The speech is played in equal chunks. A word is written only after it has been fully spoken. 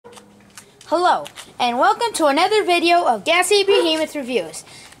Hello, and welcome to another video of Gassy Behemoth Reviews.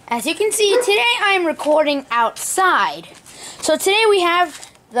 As you can see, today I'm recording outside. So today we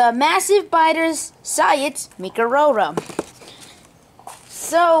have the Massive Biters Siats Meekerorum.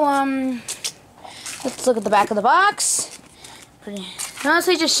 So, let's look at the back of the box.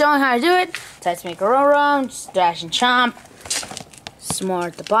 Honestly, just showing how to do it. Siats Meekerorum, dash and chomp. Some more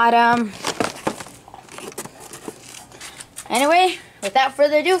at the bottom. Anyway, without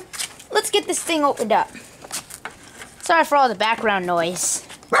further ado, let's get this thing opened up. Sorry for all the background noise.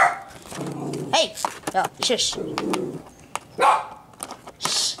 Hey! Oh, shush.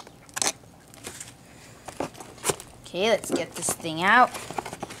 Shh. Okay, let's get this thing out.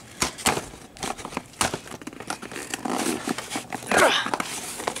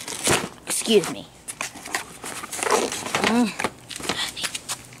 Excuse me.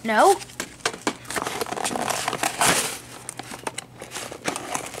 No?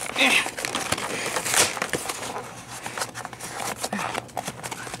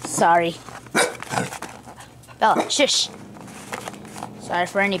 Sorry. Bella, shush. Sorry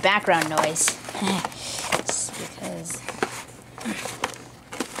for any background noise. Just because...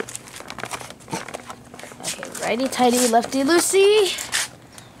 Okay, righty tighty, lefty loosey.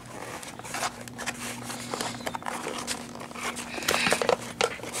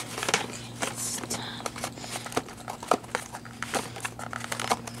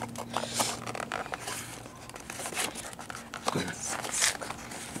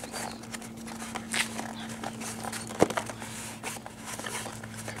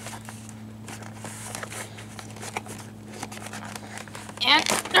 And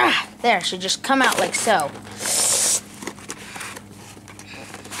there, it should just come out like so.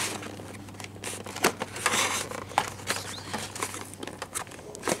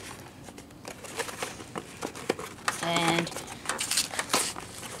 And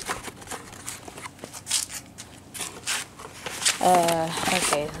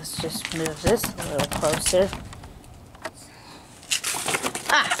okay, let's just move this a little closer.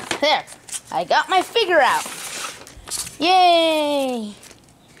 Ah, there. I got my figure out. Yay!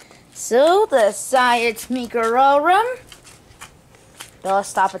 So, the Siats Meekerorum. Bella,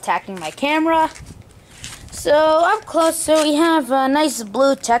 stop attacking my camera. So, up close, so we have a nice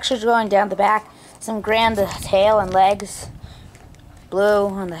blue textures going down the back. Some gray on the tail and legs. Blue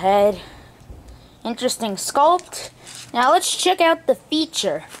on the head. Interesting sculpt. Now, let's check out the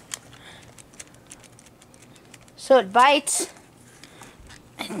feature. So, it bites.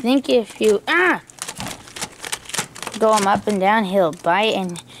 I think if you... go him up and down, he'll bite,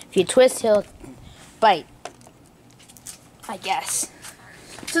 and if you twist, he'll bite, I guess.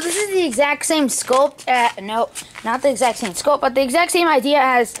 So this is the exact same sculpt, no, not the exact same sculpt, but the exact same idea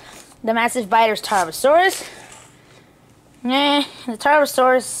as the Massive Biters Tarbosaurus. The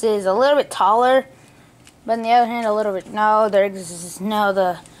Tarbosaurus is a little bit taller, but on the other hand, a little bit, the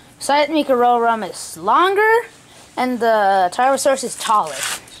Siats Meekerorum is longer, and the Tarbosaurus is taller.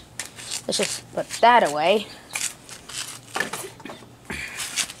 Let's just put that away.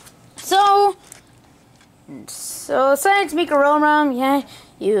 So Siats Meekerorum, yeah,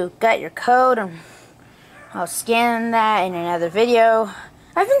 you got your code, and I'll scan that in another video.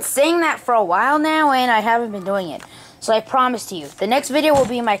 I've been saying that for a while now, and I haven't been doing it. So I promise to you, the next video will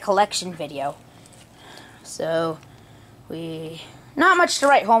be my collection video. So, not much to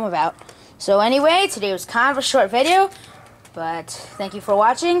write home about. So anyway, today was kind of a short video, but thank you for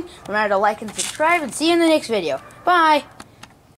watching. Remember to like and subscribe, and see you in the next video. Bye!